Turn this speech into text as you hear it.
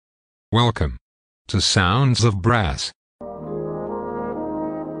Welcome to Sounds of Brass.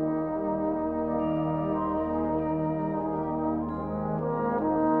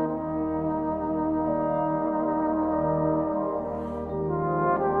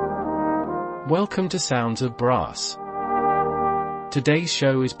 Welcome to Sounds of Brass. Today's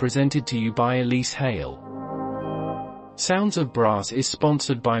show is presented to you by Elise Hale. Sounds of Brass is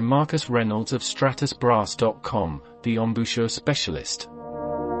sponsored by Marcus Reynolds of StratusBrass.com, the embouchure specialist.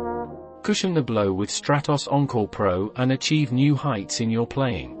 Cushion the blow with Stratos Encore Pro and achieve new heights in your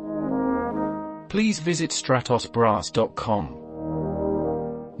playing. Please visit StratusBrass.com.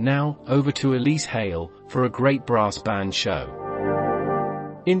 Now, over to Elise Hale for a great brass band show.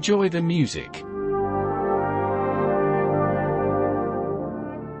 Enjoy the music.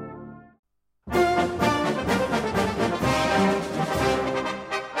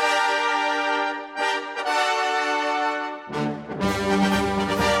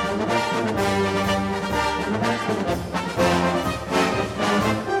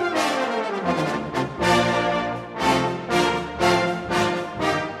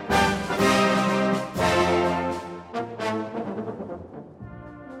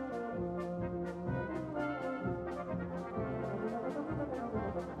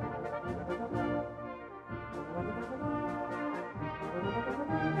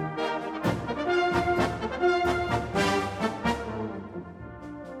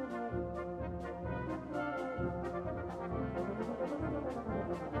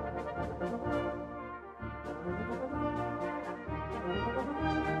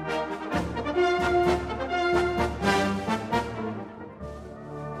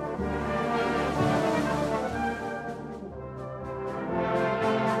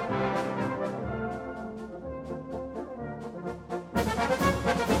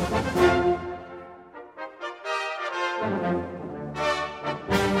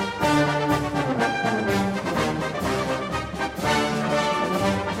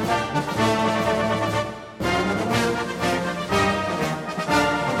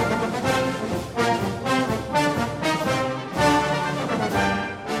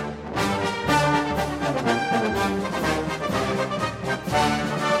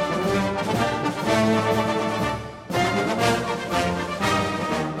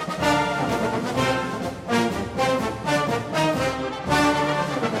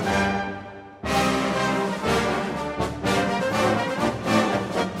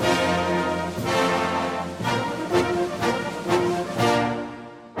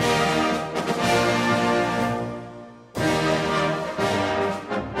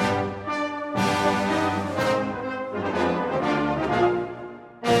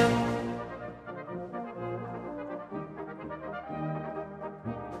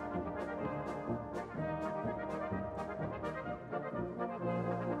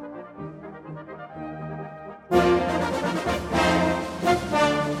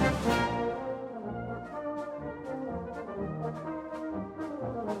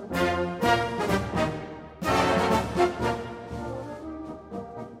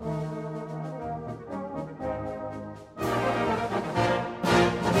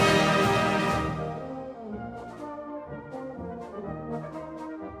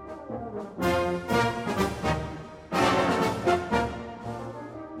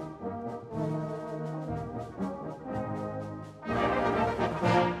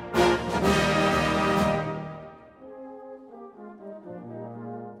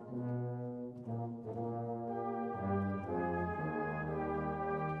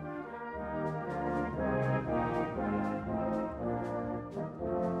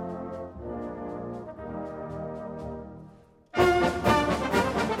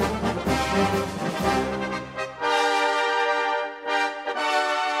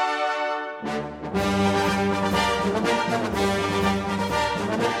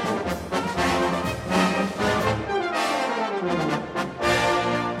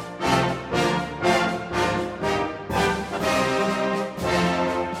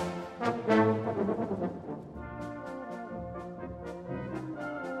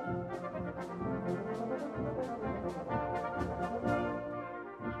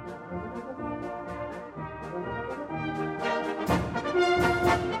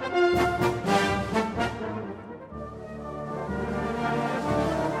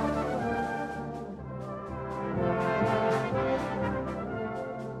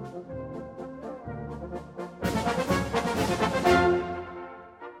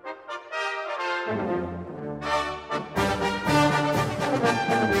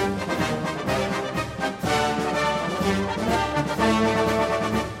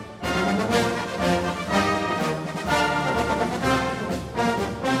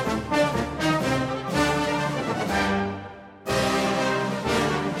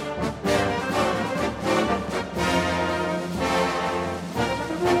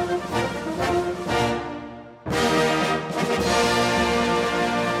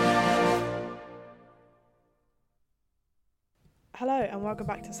 Hello and welcome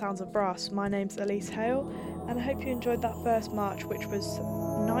back to Sounds of Brass. My name's Elise Hale and I hope you enjoyed that first march, which was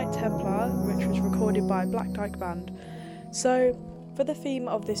Knight Templar, which was recorded by Black Dyke Band. So for the theme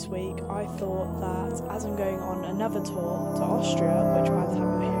of this week, I thought that as I'm going on another tour to Austria, which by the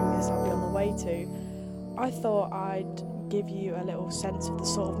time you're hearing this I'll be on the way to, I thought I'd give you a little sense of the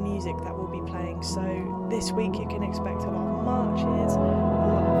sort of music that we'll be playing. So this week you can expect a lot of marches, a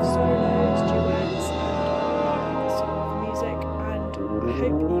lot of solos, duets and sort of music, and I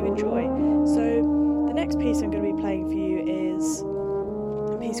hope you enjoy. So the next piece I'm going to be playing for you is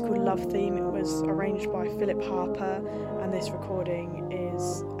a piece called Love Theme. It was arranged by Philip Harper and this recording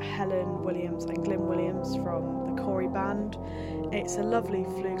is Helen Williams and Glyn Williams from the Corey Band. It's a lovely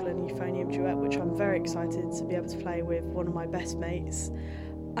flugel and euphonium duet which I'm very excited to be able to play with one of my best mates.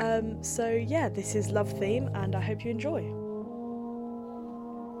 So yeah, this is Love Theme and I hope you enjoy.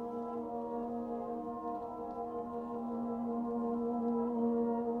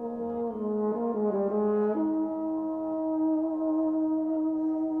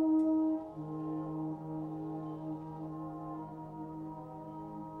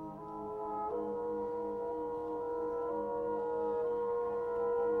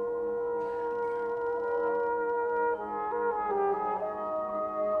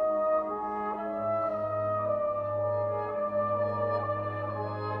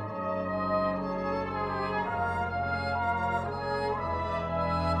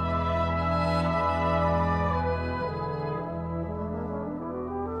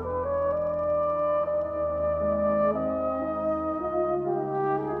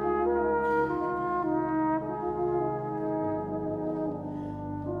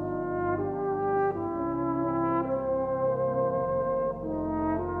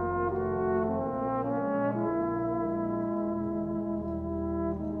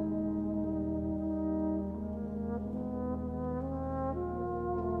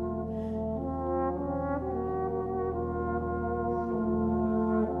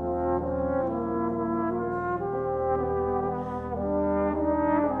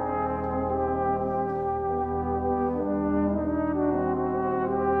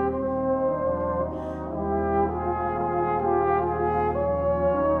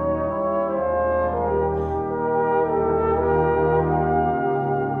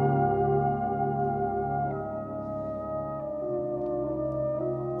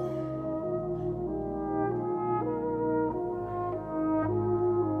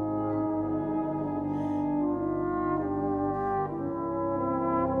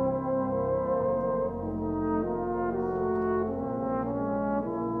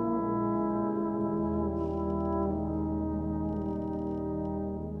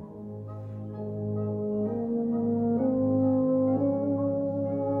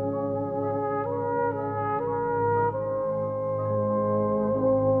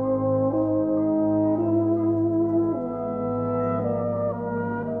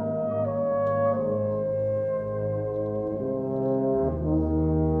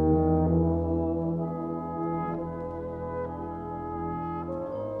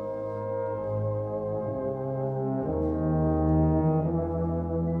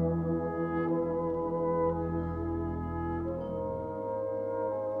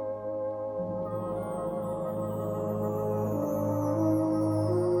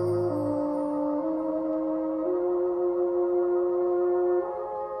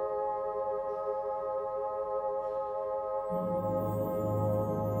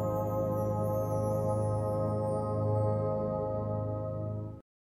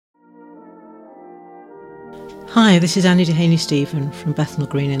 Hi, this is Annie Dehaney-Stephen from Bethnal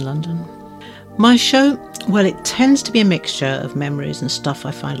Green in London. My show, well, it tends to be a mixture of memories and stuff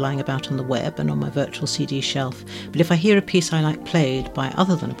I find lying about on the web and on my virtual CD shelf, but if I hear a piece I like played by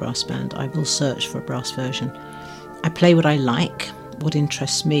other than a brass band, I will search for a brass version. I play what I like, what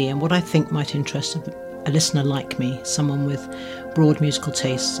interests me, and what I think might interest a listener like me, someone with broad musical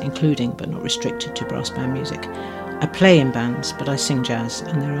tastes, including but not restricted to brass band music. I play in bands, but I sing jazz,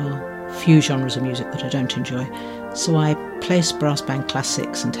 and there are few genres of music that I don't enjoy, so I place brass band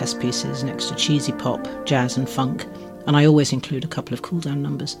classics and test pieces next to cheesy pop, jazz and funk, and I always include a couple of cool-down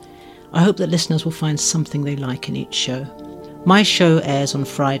numbers. I hope that listeners will find something they like in each show. My show airs on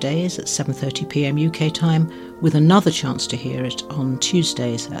Fridays at 7:30pm UK time, with another chance to hear it on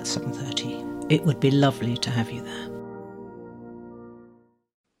Tuesdays at 7:30. It would be lovely to have you there.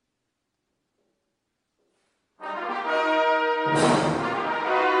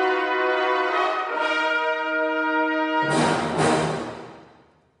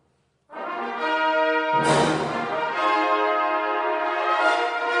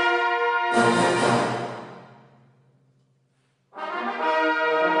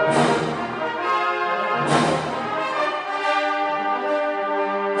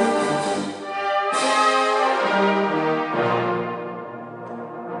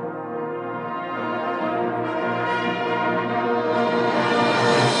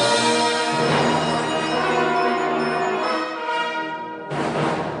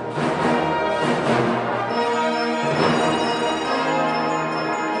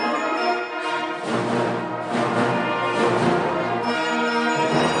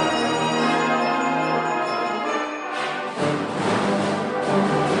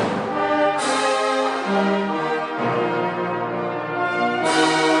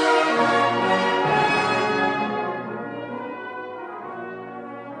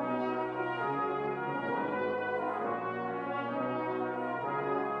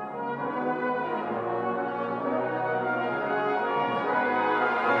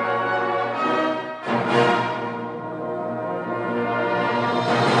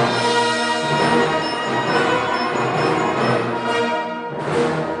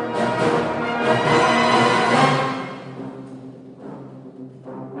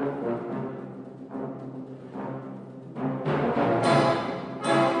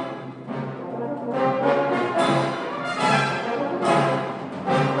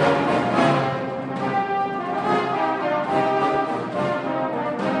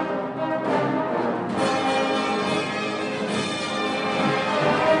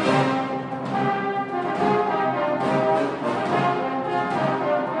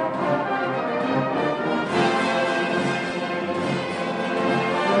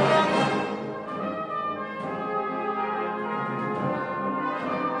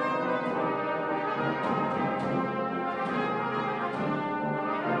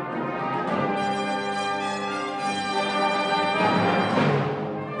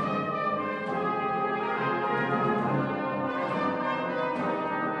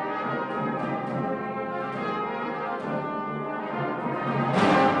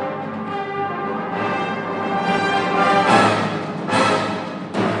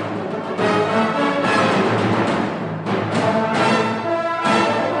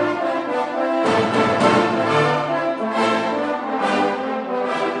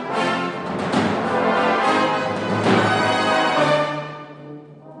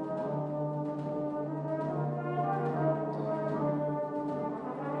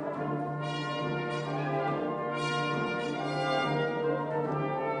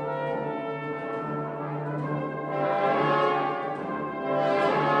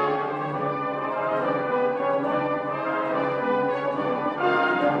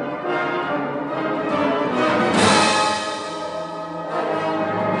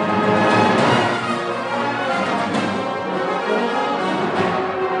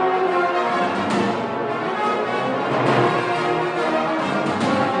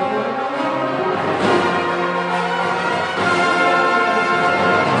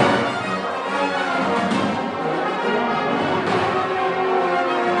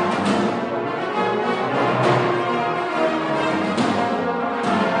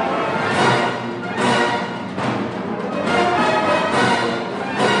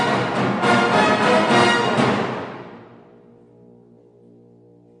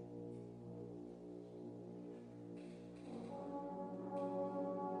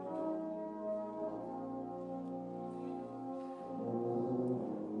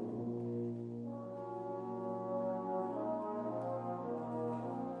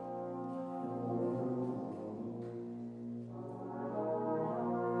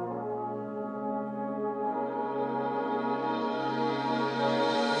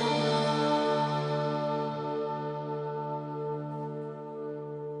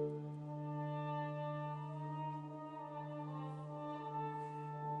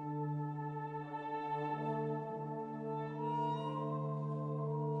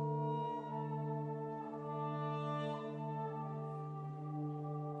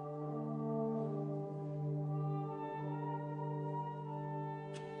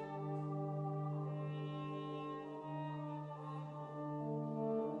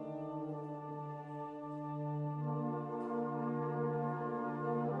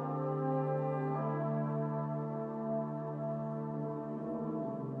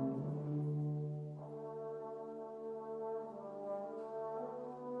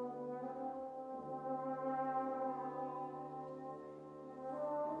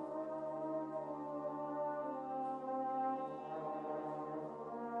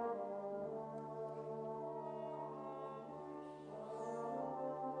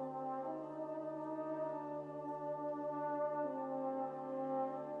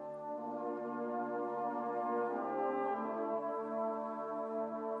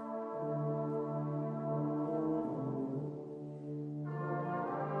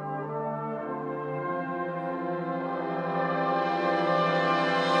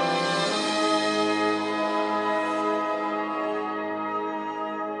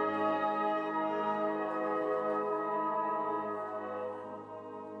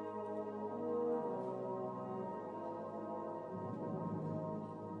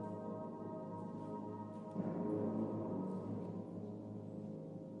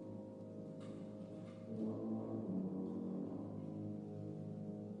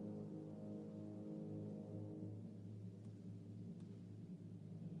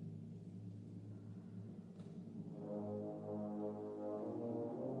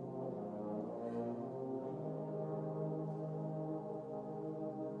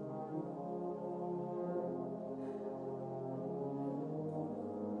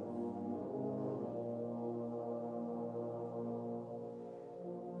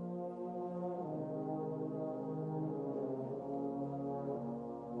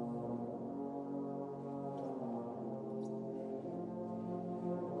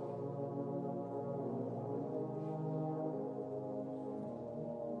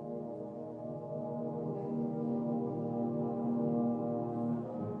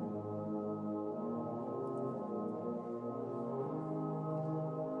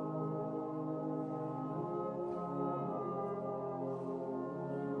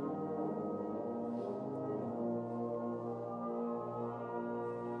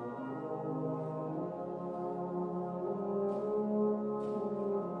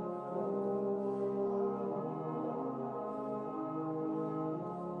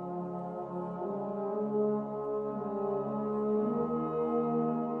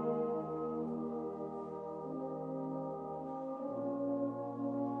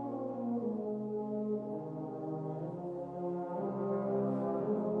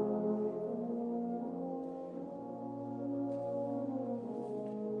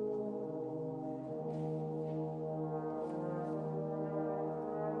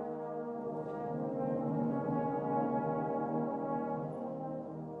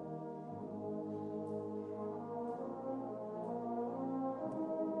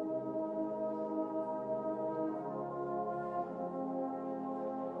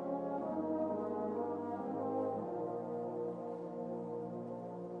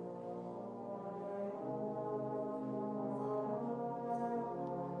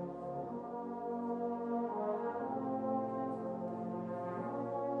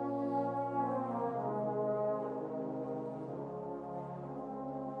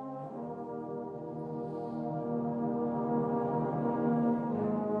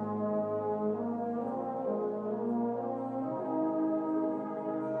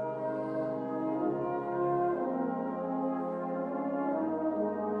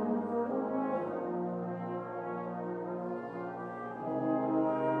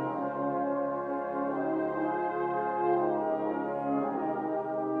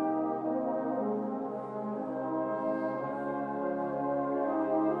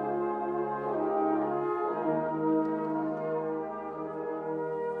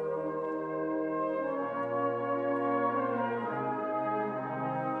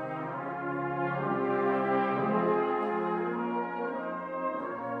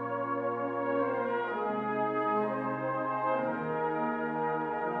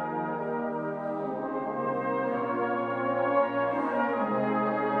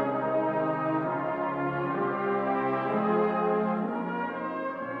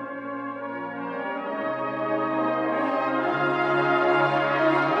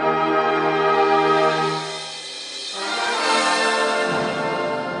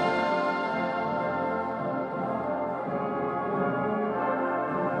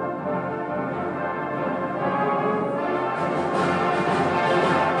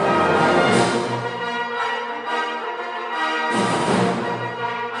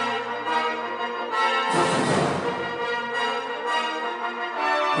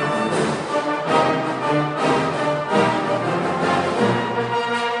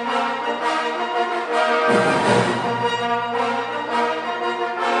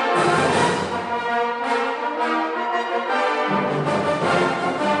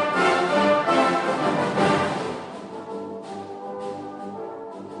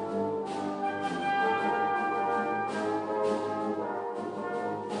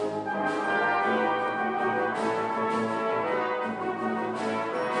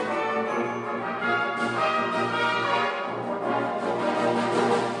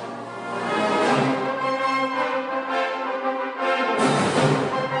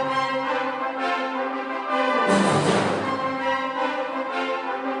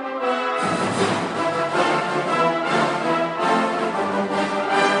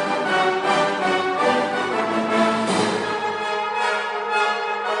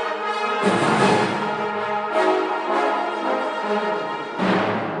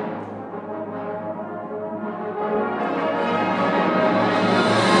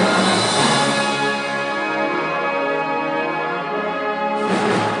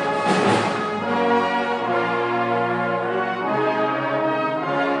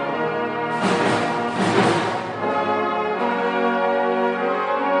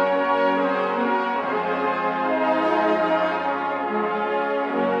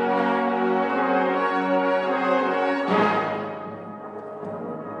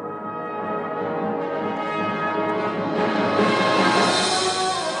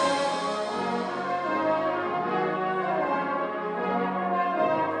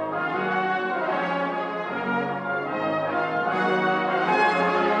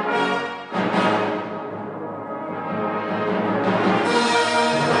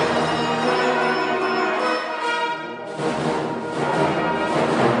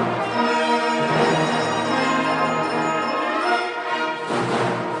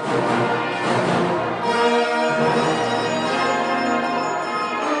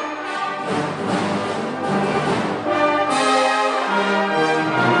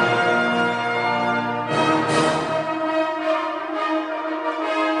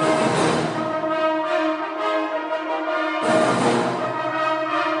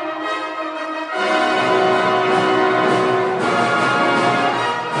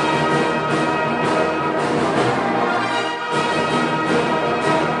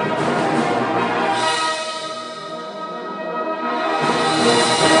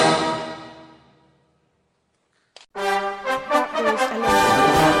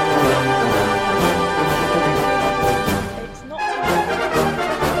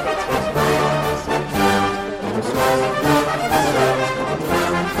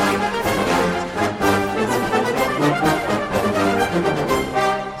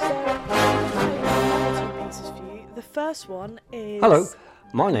 first one is... Hello,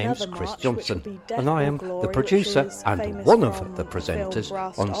 my name's another Chris march, Johnson, which will be Death and I or am Glory, the which producer is and famous one of from the the film presenters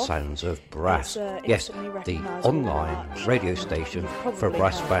Brassed on Off. Sounds of Brass. It's Yes, instantly the recognisable online march, radio and station you've for probably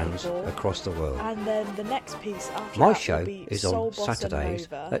brass heard it bands before. across the world. And then the next piece after My that show will be is Soul on Bossa Saturdays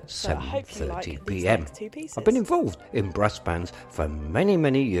Nova. at So I hope you like 7:30 these p.m. next two pieces. I've been involved in brass bands for many,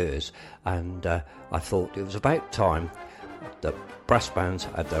 many years, and I thought it was about time that brass bands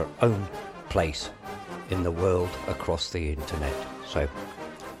had their own place in the world across the internet. So,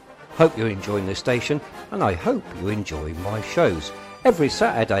 hope you're enjoying this station, and I hope you enjoy my shows. Every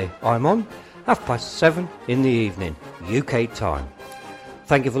Saturday I'm on, 7:30 in the evening, UK time.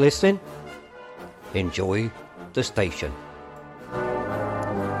 Thank you for listening. Enjoy the station.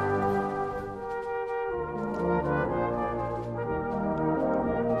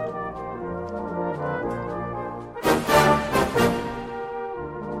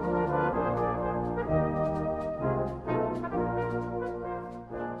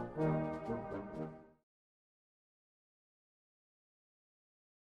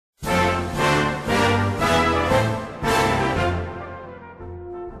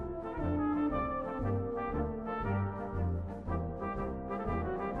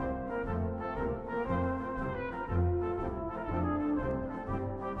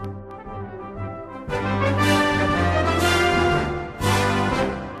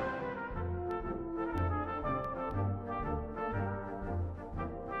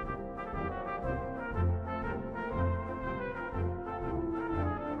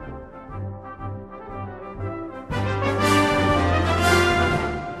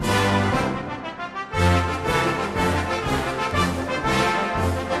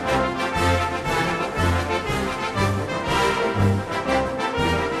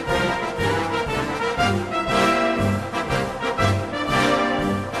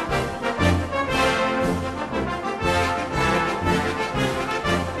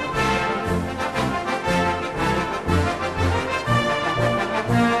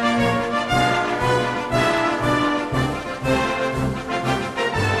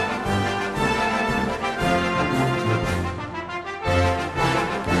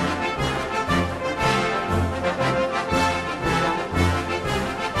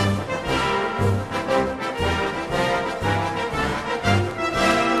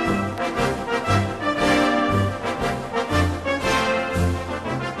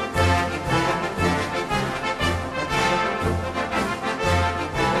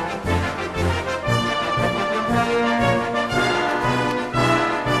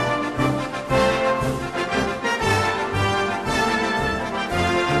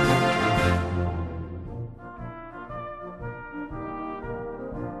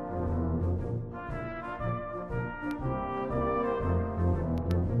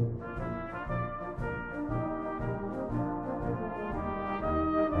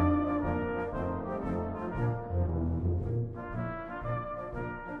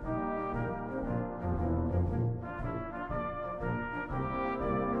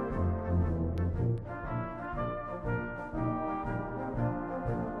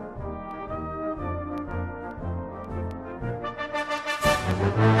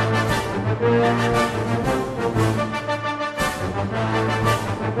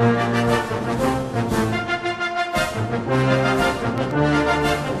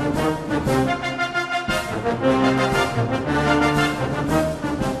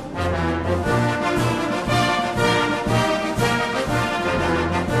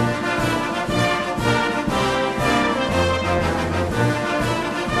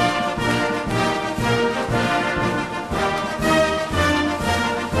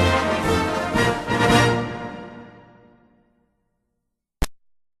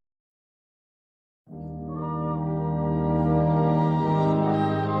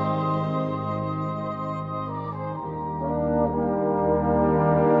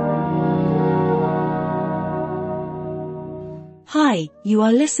 Hi, you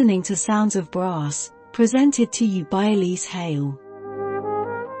are listening to Sounds of Brass, presented to you by Elise Hale.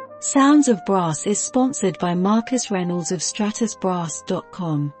 Sounds of Brass is sponsored by Marcus Reynolds of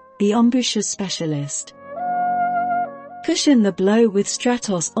StratosBrass.com, the embouchure specialist. Cushion the blow with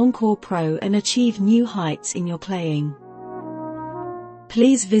Stratos Encore Pro and achieve new heights in your playing.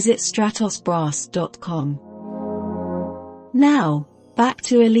 Please visit StratosBrass.com. Now, back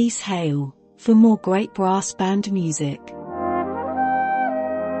to Elise Hale, for more great brass band music.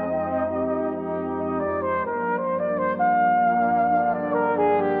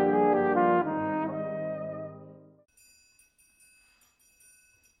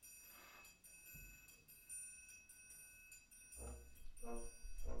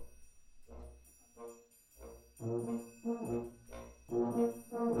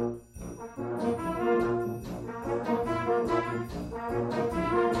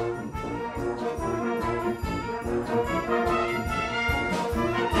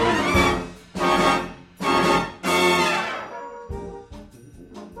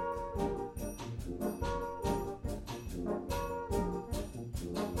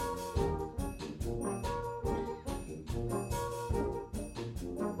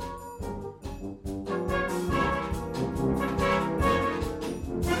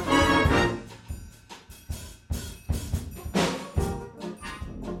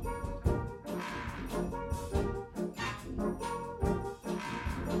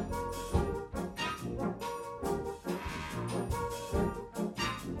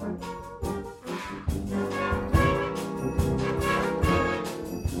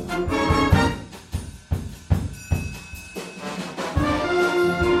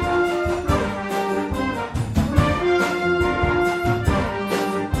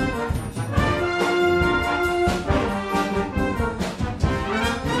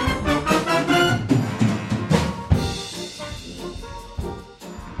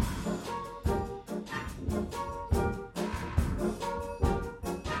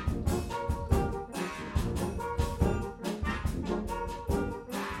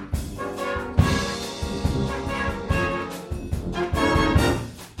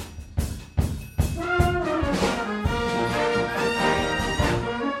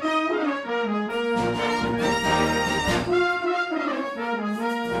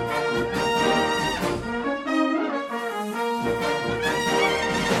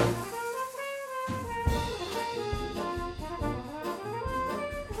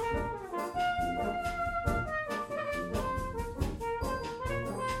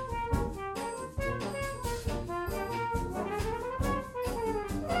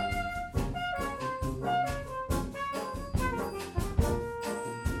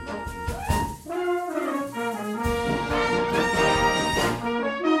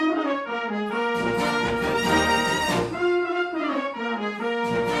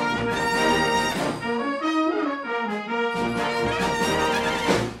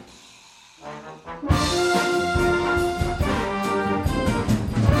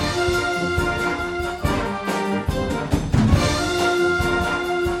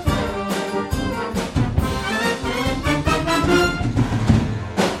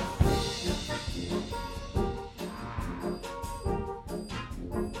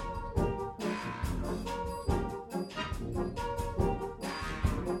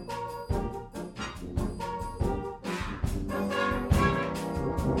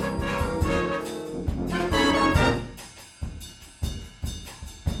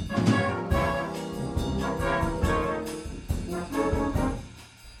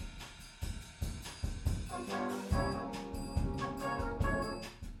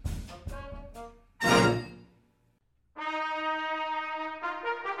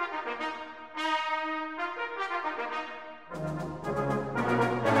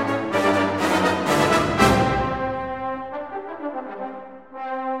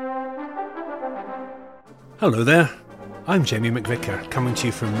 Hello there, I'm Jamie McVicker, coming to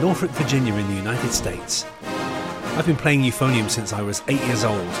you from Norfolk, Virginia in the United States. I've been playing euphonium since I was 8 years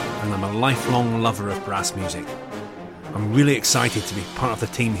old, and I'm a lifelong lover of brass music. I'm really excited to be part of the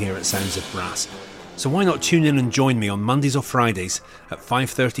team here at Sounds of Brass, so why not tune in and join me on Mondays or Fridays at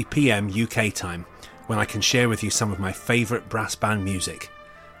 5:30 PM UK time, when I can share with you some of my favourite brass band music.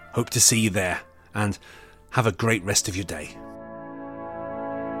 Hope to see you there, and have a great rest of your day.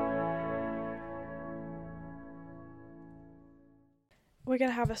 We're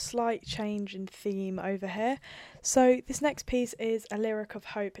going to have a slight change in theme over here. So this next piece is A Lyric of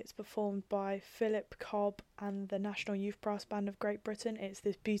Hope. It's performed by Philip Cobb and the National Youth Brass Band of Great Britain. It's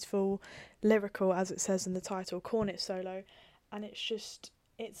this beautiful, lyrical, as it says in the title, cornet solo, and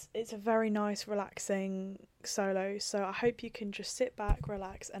it's a very nice, relaxing solo. So I hope you can just sit back,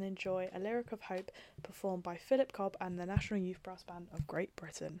 relax, and enjoy A Lyric of Hope, performed by Philip Cobb and the National Youth Brass Band of Great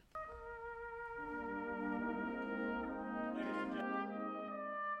Britain.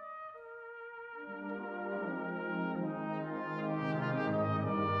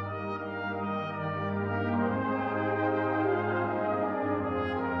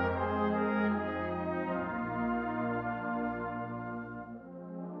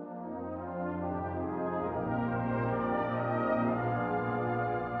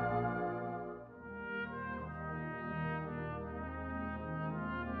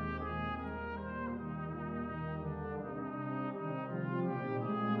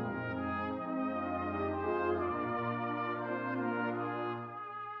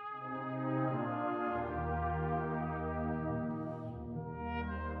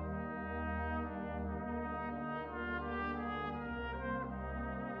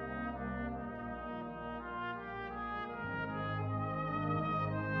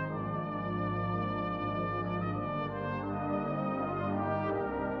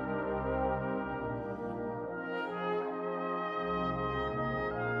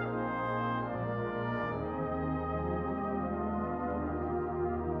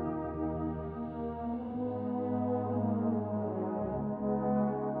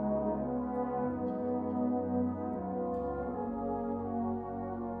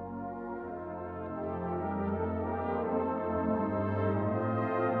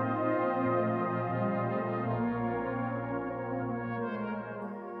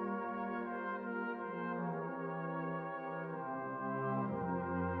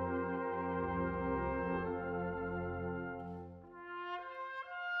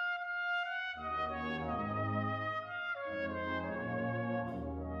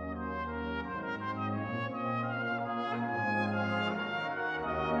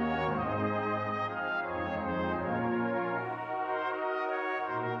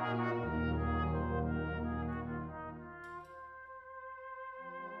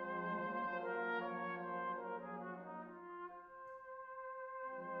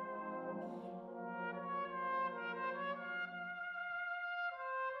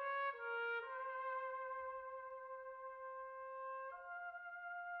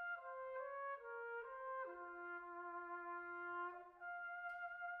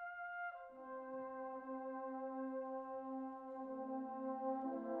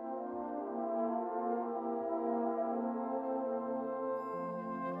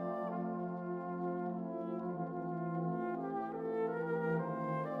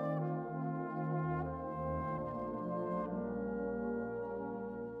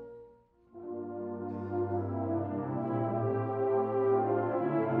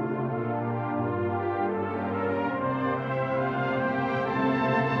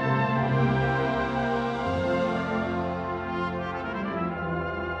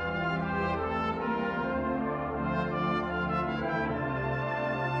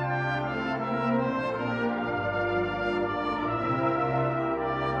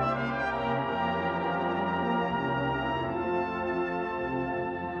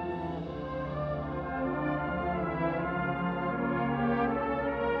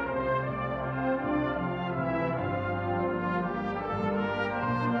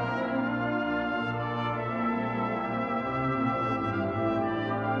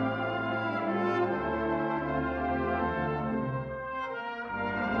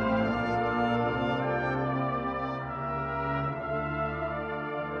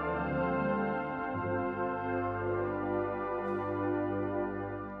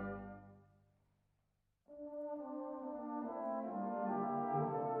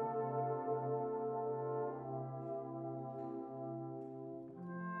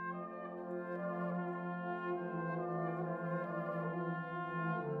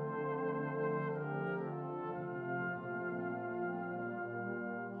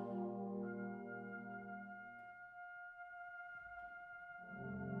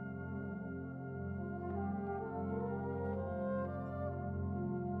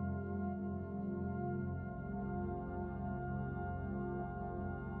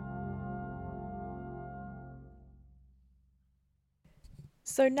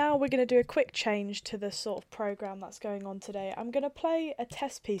 So now we're going to do a quick change to the sort of programme that's going on today. I'm going to play a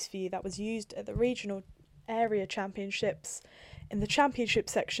test piece for you that was used at the regional area championships in the championship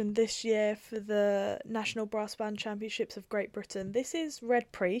section this year for the National Brass Band Championships of Great Britain. This is Red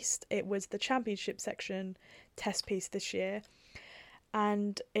Priest. It was the championship section test piece this year.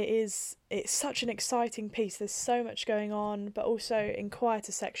 And it's such an exciting piece. There's so much going on, but also in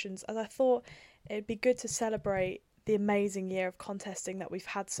quieter sections. And I thought it'd be good to celebrate the amazing year of contesting that we've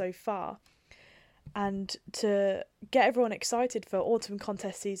had so far, and to get everyone excited for autumn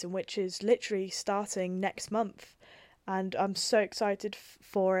contest season, which is literally starting next month. And I'm so excited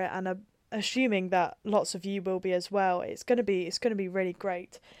for it, and I'm assuming that lots of you will be as well. It's going to be really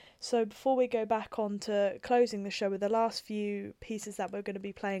great. So before we go back on to closing the show with the last few pieces that we're going to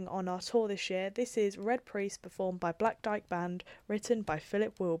be playing on our tour this year, this is Red Priest performed by Black Dyke Band, written by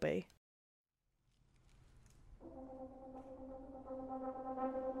Philip Wilby.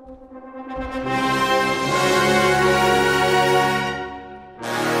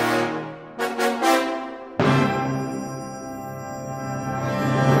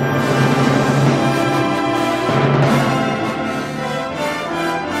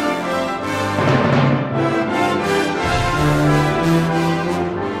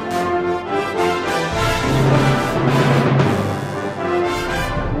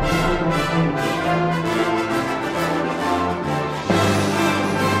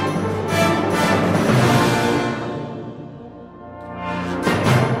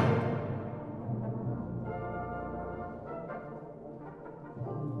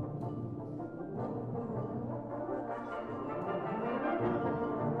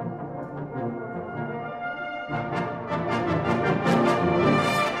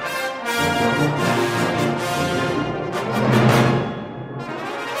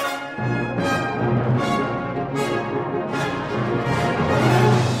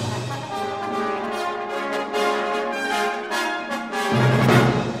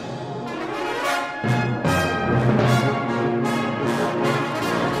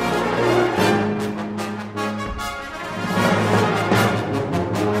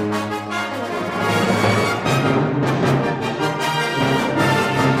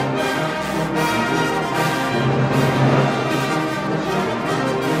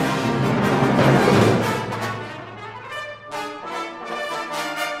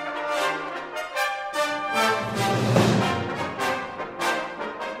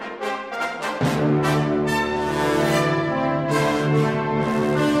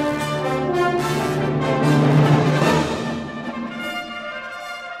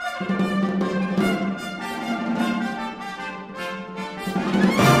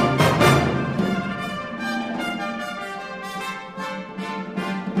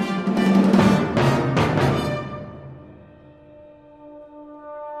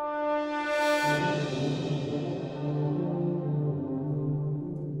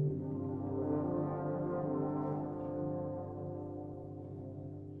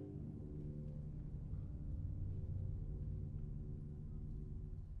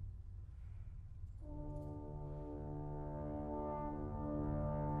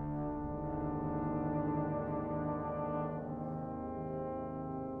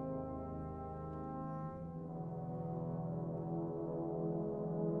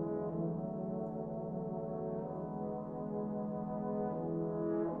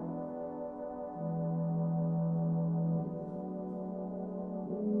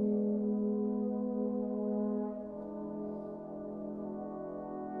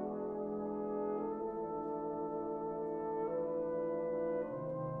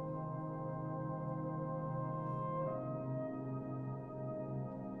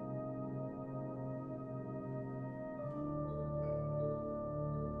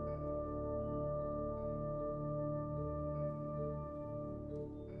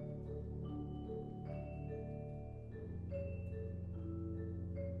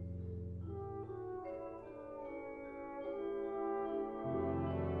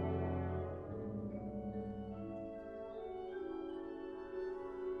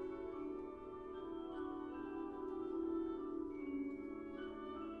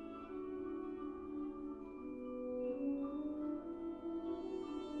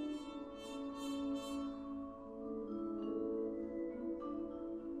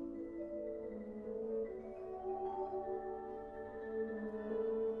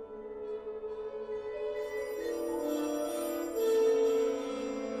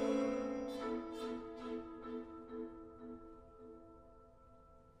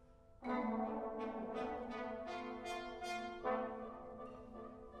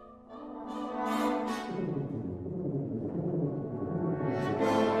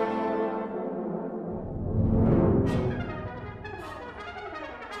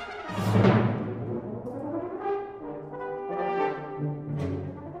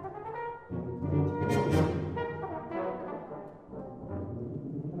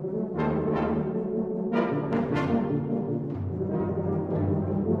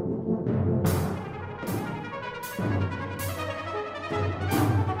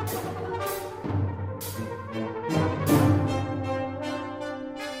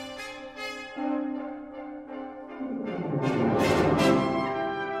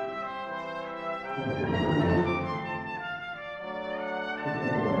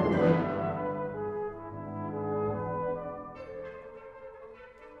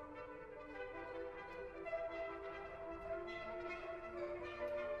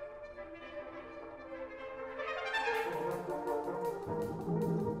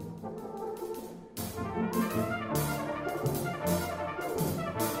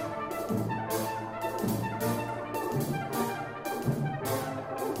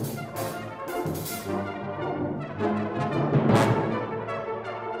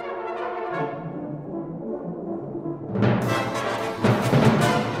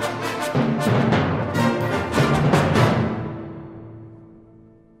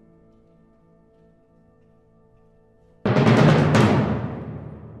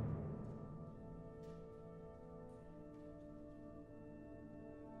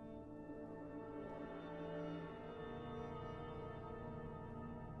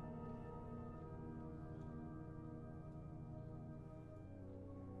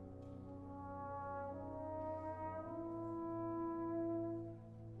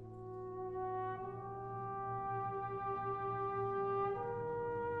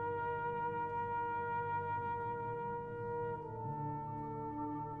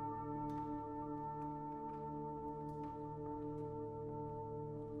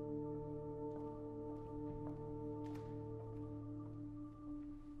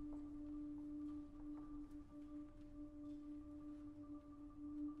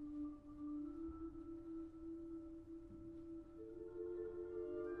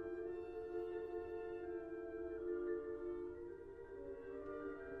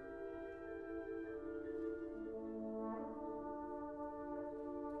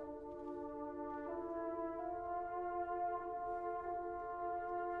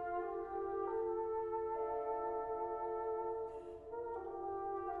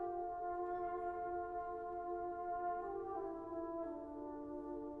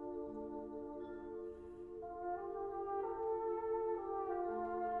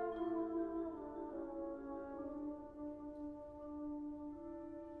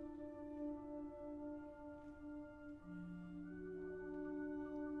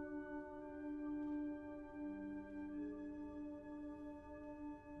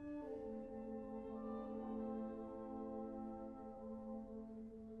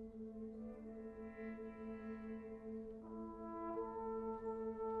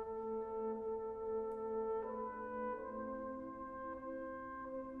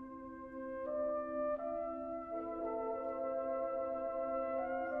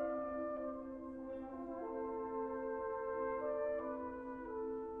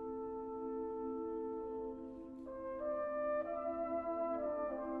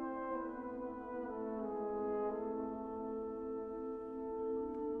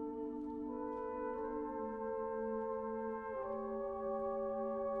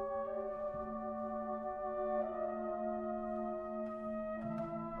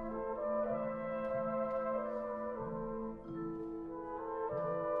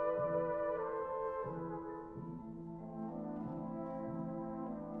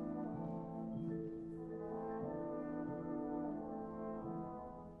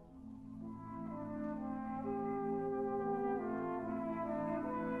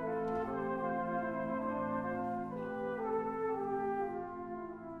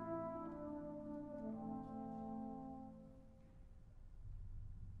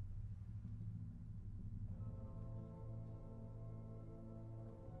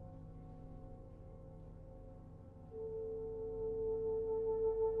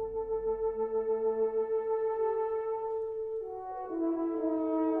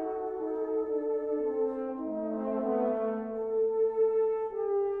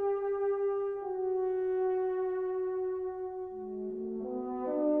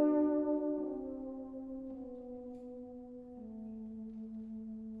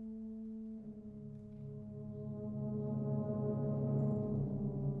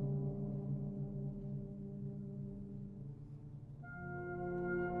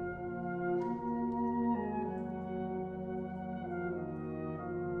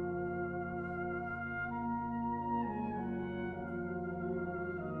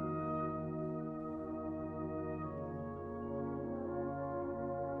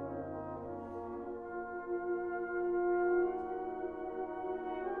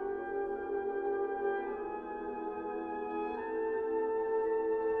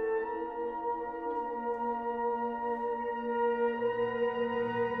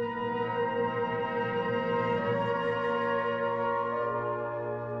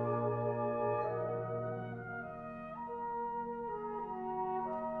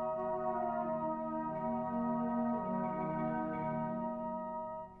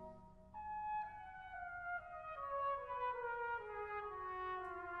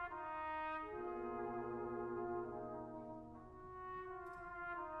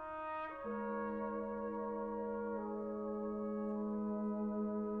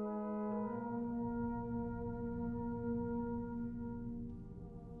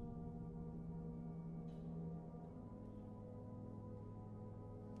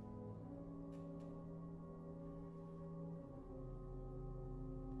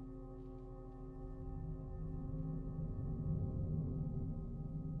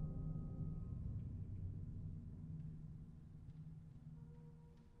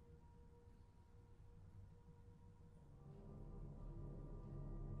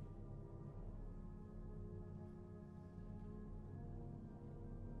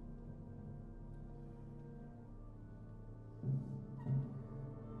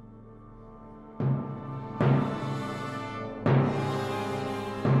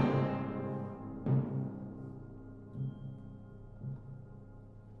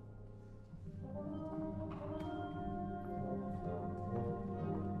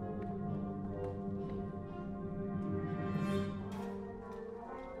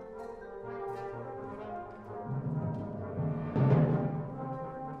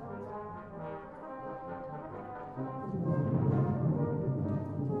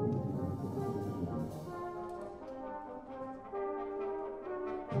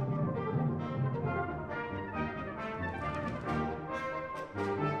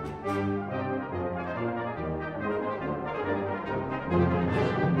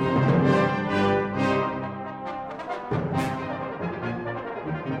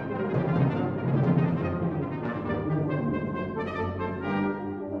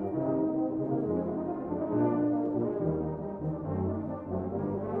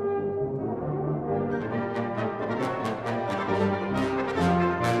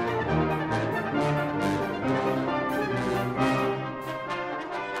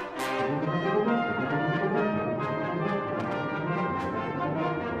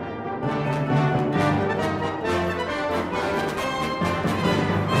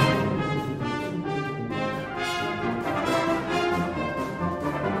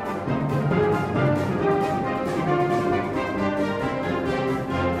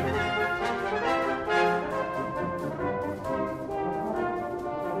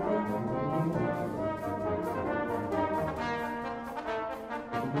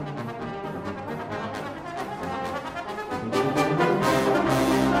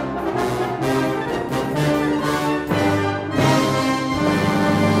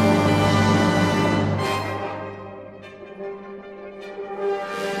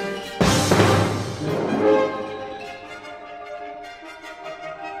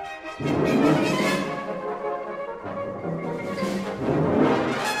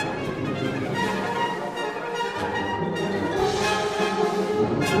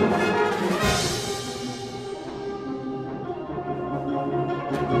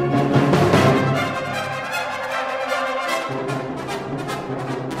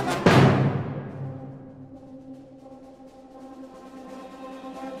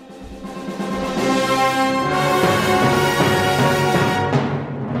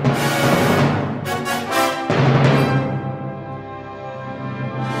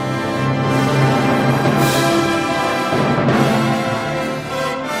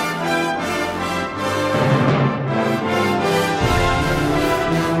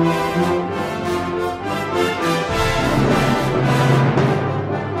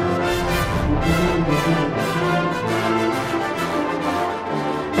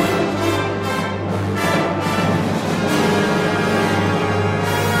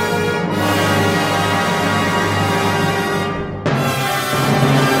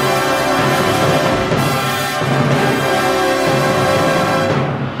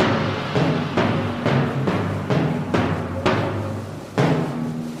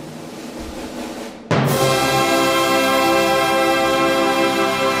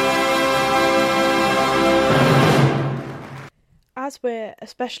 As we're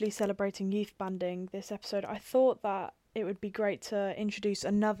especially celebrating youth banding this episode, I thought that it would be great to introduce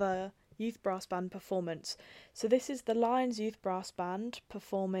another youth brass band performance. So this is the Lions Youth Brass Band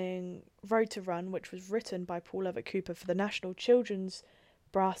performing Road to Run, which was written by Paul Everett Cooper for the National Children's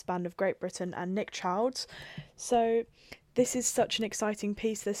Brass Band of Great Britain and Nick Childs. So this is such an exciting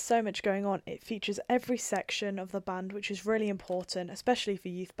piece. There's so much going on. It features every section of the band, which is really important, especially for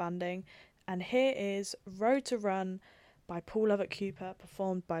youth banding. And here is Road to Run by Paul Everett Cooper,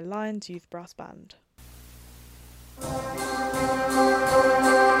 performed by Lions Youth Brass Band.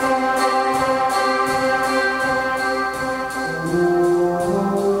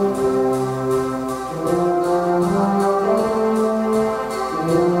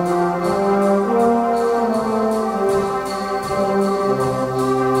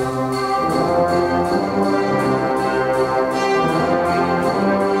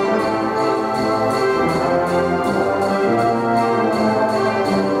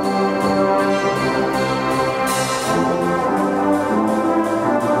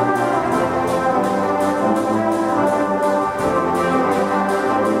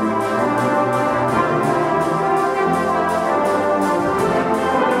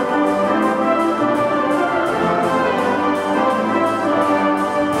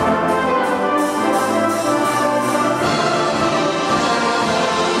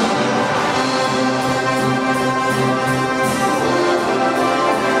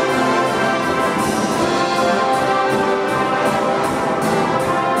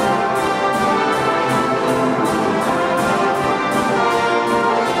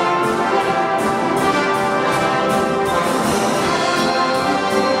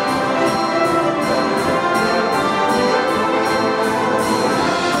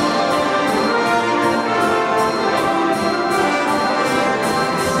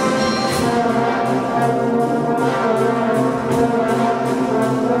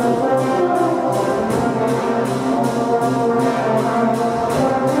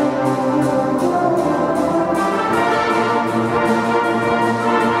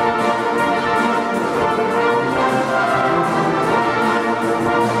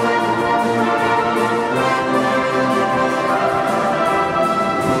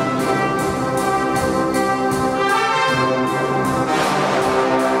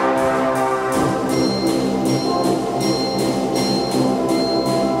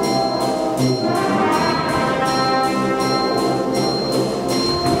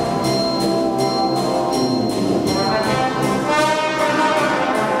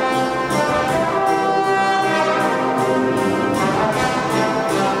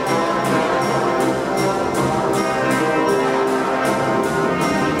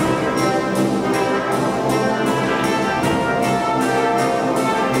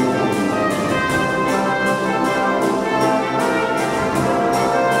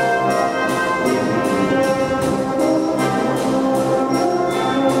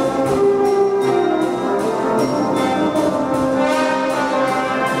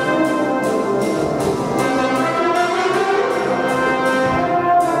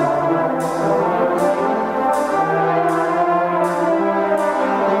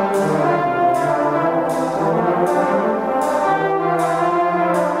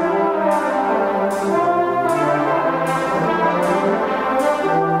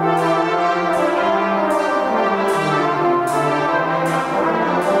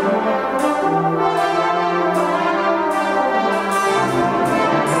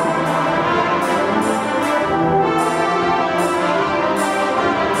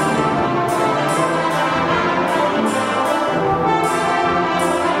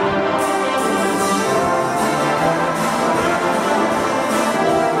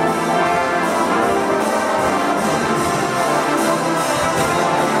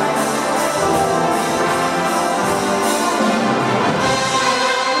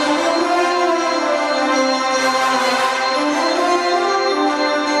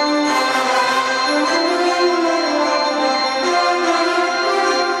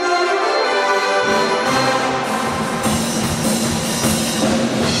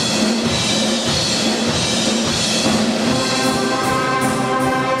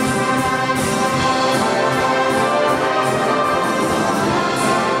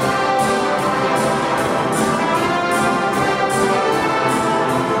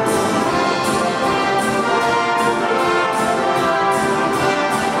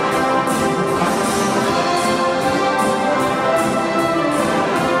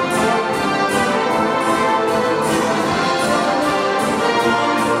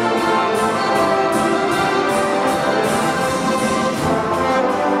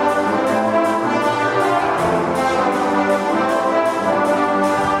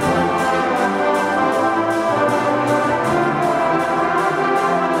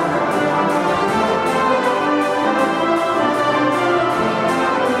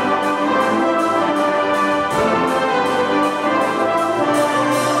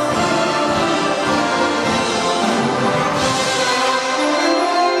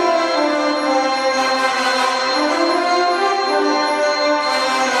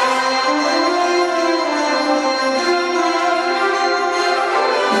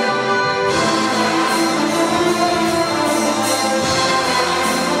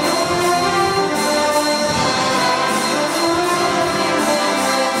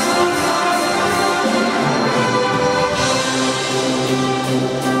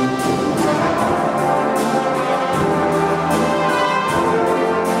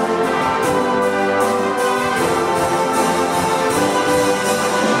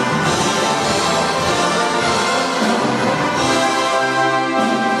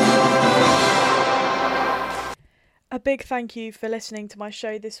 big thank you for listening to my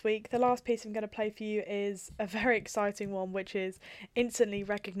show this week. The last piece I'm going to play for you is a very exciting one, which is instantly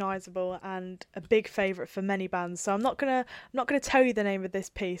recognisable and a big favourite for many bands. So I'm not gonna tell you the name of this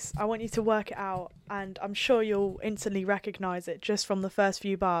piece. I want you to work it out, and I'm sure you'll instantly recognise it just from the first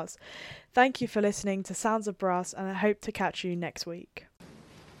few bars. Thank you for listening to Sounds of Brass, and I hope to catch you next week.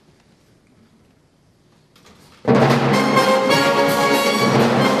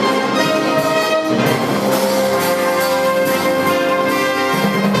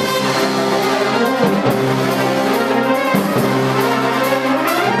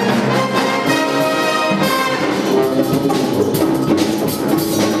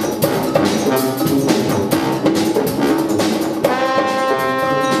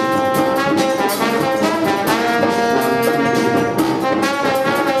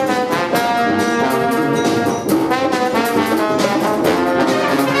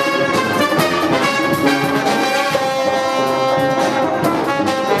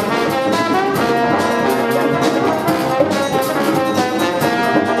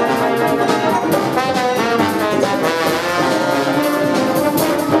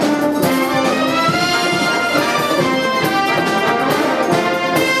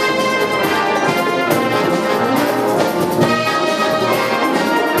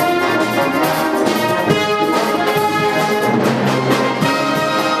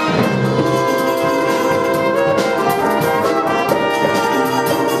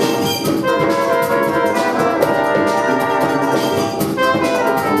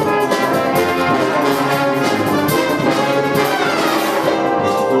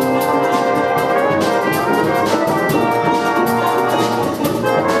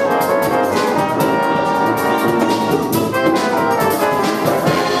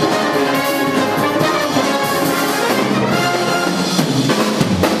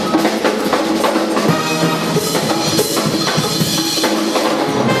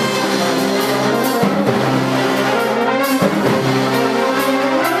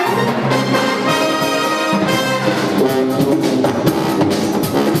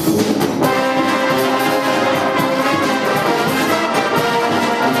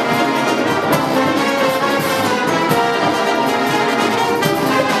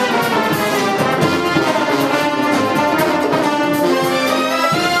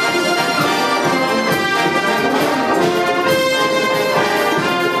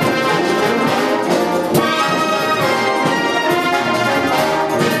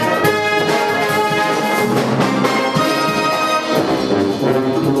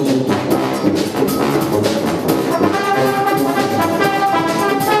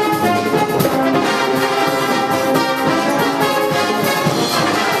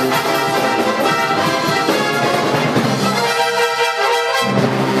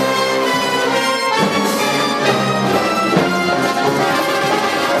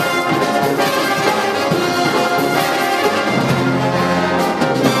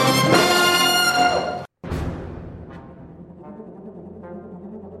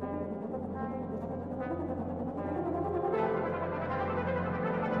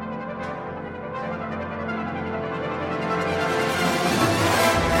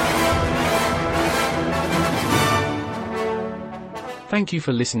 Thank you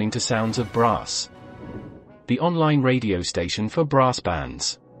for listening to Sounds of Brass, the online radio station for brass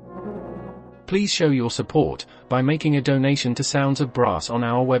bands. Please show your support by making a donation to Sounds of Brass on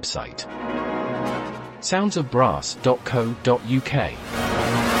our website, soundsofbrass.co.uk.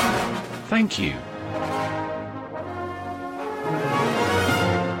 Thank you.